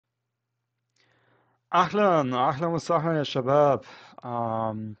أهلا وسهلا يا شباب.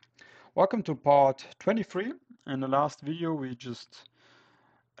 Um, Welcome to part 23. In the last video, we just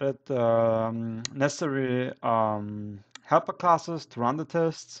added necessary helper classes to run the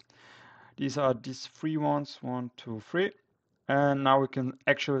tests. These are these three ones, 1, 2, 3. And now we can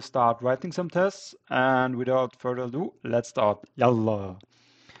actually start writing some tests. And without further ado, let's start. Yalla.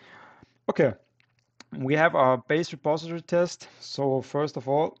 Okay, we have our base repository test. So first of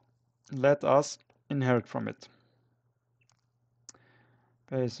all, let us inherit from it.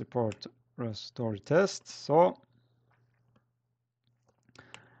 Base repository test. So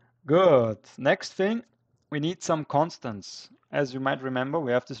good. Next thing, we need some constants. As you might remember,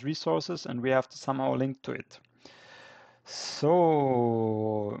 we have these resources and we have to somehow link to it.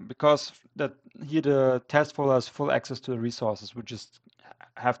 So because that here the test folder has full access to the resources, we just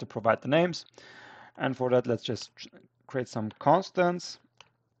have to provide the names. And for that, let's just create some constants.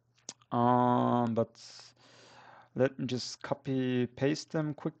 But let me just copy paste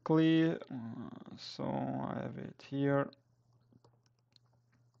them quickly. So I have it here.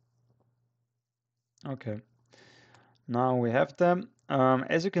 Okay, now we have them.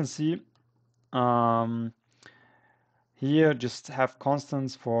 As you can see, here just have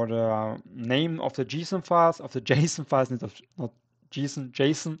constants for the name of the JSON files, of the JSON files, not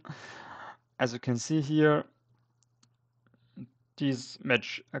JSON. As you can see here, these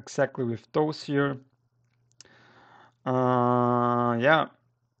match exactly with those here. Yeah.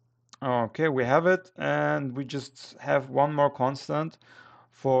 Okay, we have it, and we just have one more constant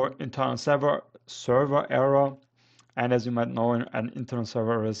for internal server error. And as you might know, an internal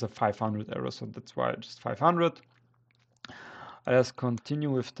server error is a 500 error, so that's why just 500. Let's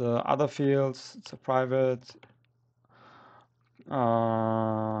continue with the other fields. It's a private.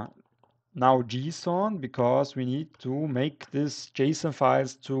 Now JSON, because we need to make this JSON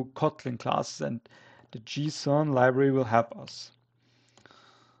files to Kotlin classes, and the JSON library will help us.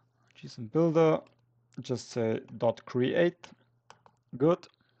 JSON builder, just say .create. Good.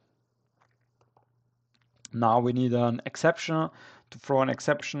 Now we need an exception. To throw an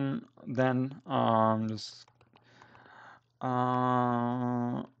exception, then just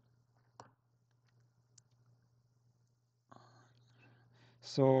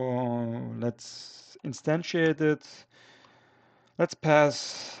so let's instantiate it. Let's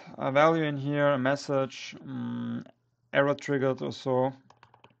pass a value in here, a message, error triggered or so.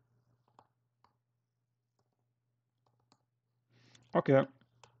 Okay.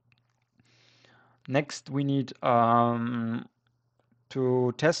 Next, we need to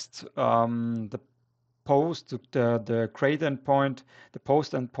test the post, the create endpoint, the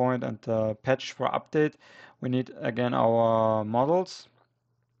post endpoint, and the patch for update. We need again our models,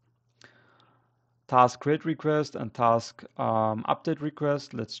 task create request and task update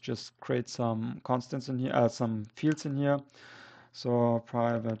request. Let's just create some constants in here, some fields in here. So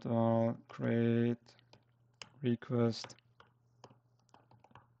private create request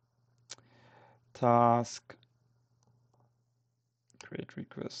task create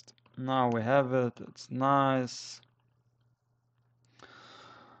request. Now we have it. It's nice.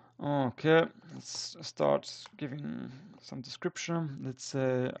 Okay, let's start giving some description. Let's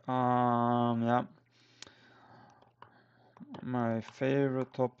say, yeah, my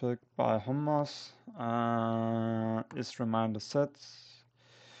favorite topic by hummus is reminder set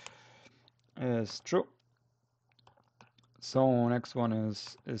is true. So next one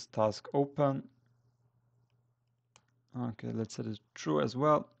is task open. Okay, let's set it true as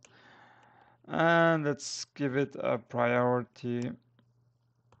well. And let's give it a priority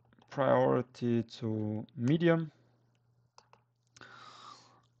to medium.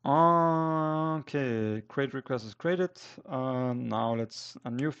 Okay, create request is created. Now let's a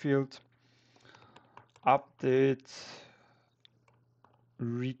new field, update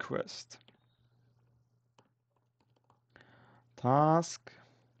request. Task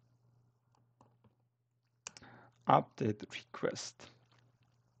update request.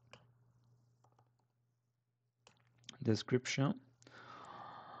 Description.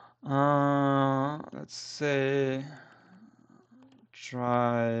 Let's say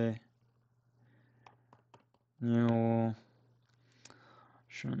try new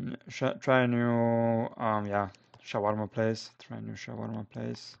yeah, shawarma place. Try new shawarma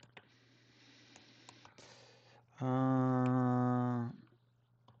place.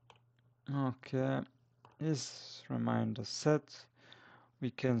 Okay, is reminder set.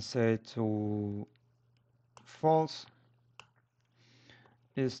 We can say to false.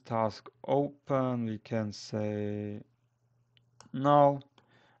 Is task open? We can say null.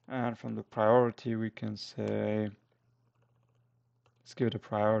 And from the priority, we can say, let's give it a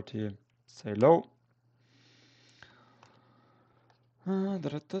priority, say low.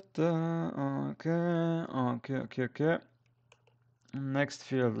 Okay. Next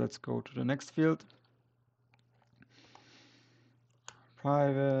field, let's go to the next field.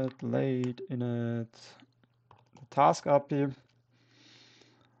 Private, late init, the task API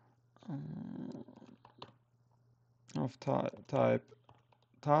of type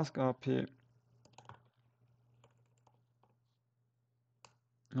task API.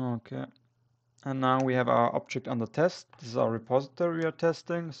 Okay. And now we have our object under test. This is our repository we are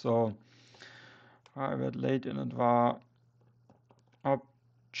testing. So private late init var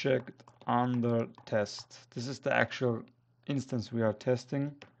object under test. This is the actual instance we are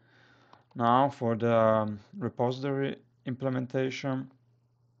testing. Now for the repository implementation,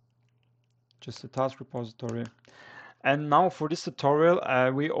 just the task repository. And now for this tutorial,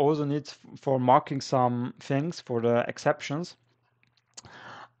 we also need for marking some things for the exceptions.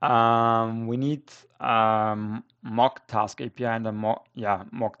 We need mock task API and a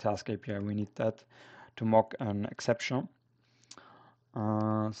mock task API. We need that to mock an exception.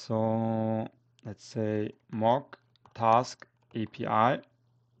 So let's say mock task API,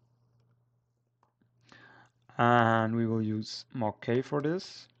 and we will use mock k for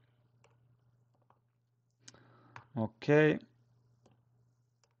this. Okay.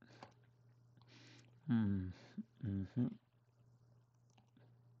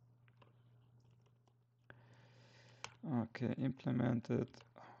 Okay, implemented.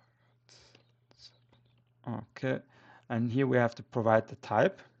 Okay, and here we have to provide the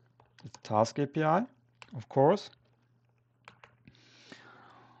type, the task API, of course.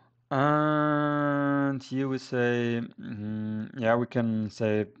 And here we say, yeah, we can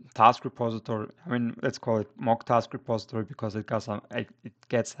say task repository. I mean, let's call it mock task repository because it gets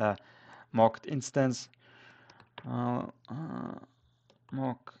a mocked instance. Mock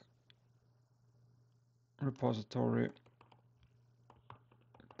repository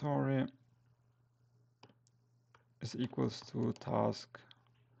is equals to task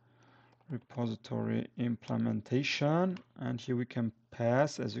repository implementation, and here we can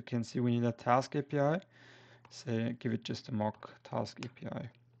pass, as you can see, we need a task API. Say, give it just a mock task API.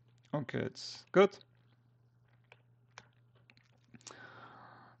 Okay, it's good.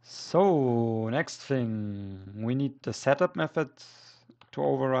 So next thing, we need the setup method to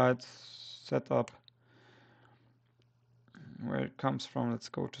override setup. Where it comes from, let's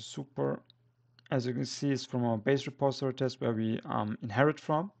go to super. As you can see, it's from our base repository test where we inherit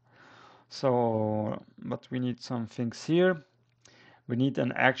from. So, but we need some things here. We need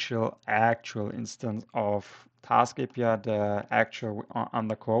an actual instance of task API, the actual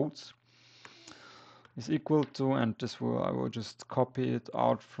under quotes is equal to, and I will just copy it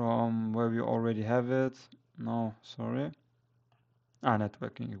out from where we already have it. No, sorry.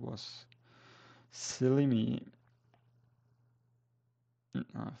 Networking, it was silly me.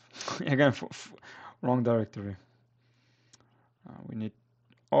 Again, wrong directory. We need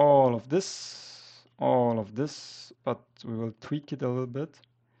all of this, but we will tweak it a little bit.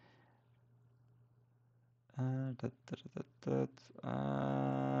 No,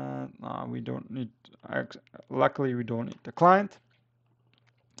 we don't need, luckily we don't need the client.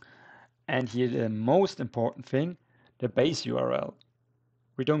 And here the most important thing, the base URL.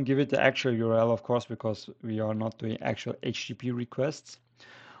 We don't give it the actual URL, of course, because we are not doing actual HTTP requests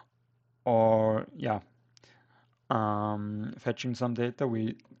or fetching some data.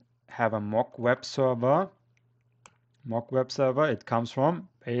 We have a mock web server. It comes from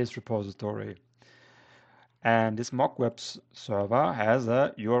base repository. And this mock web server has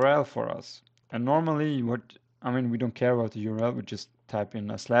a URL for us. And normally we don't care about the URL, we just type in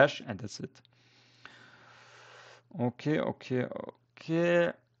a slash and that's it. Okay.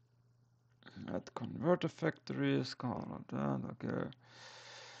 Add converter factories, okay.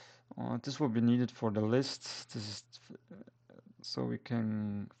 This will be needed for the list. This is so we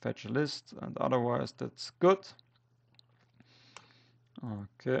can fetch a list, and otherwise that's good.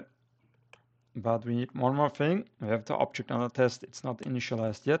 Okay. But we need one more thing. We have the object under test. It's not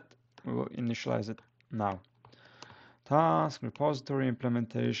initialized yet. We will initialize it now. Task, repository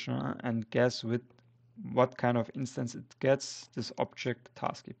implementation, and guess with what kind of instance it gets, this object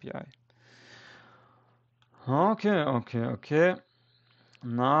task API. Okay.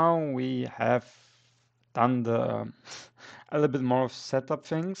 Now we have done a little bit more of setup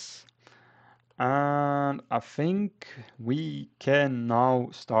things. And I think we can now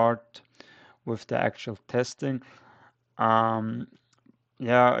start with the actual testing. Yeah,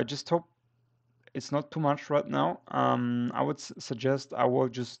 I just hope it's not too much right now. I would suggest I will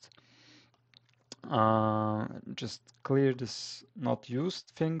just clear this not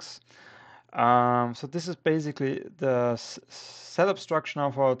used things. So this is basically the setup structure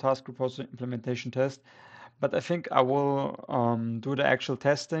of our task repository implementation test. But I think I will do the actual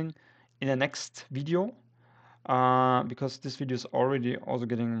testing in the next video because this video is already also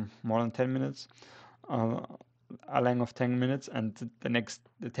getting more than 10 minutes, a length of 10 minutes, and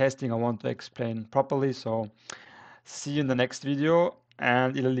the testing I want to explain properly. So see you in the next video,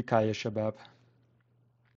 and ila liqa ya shabab.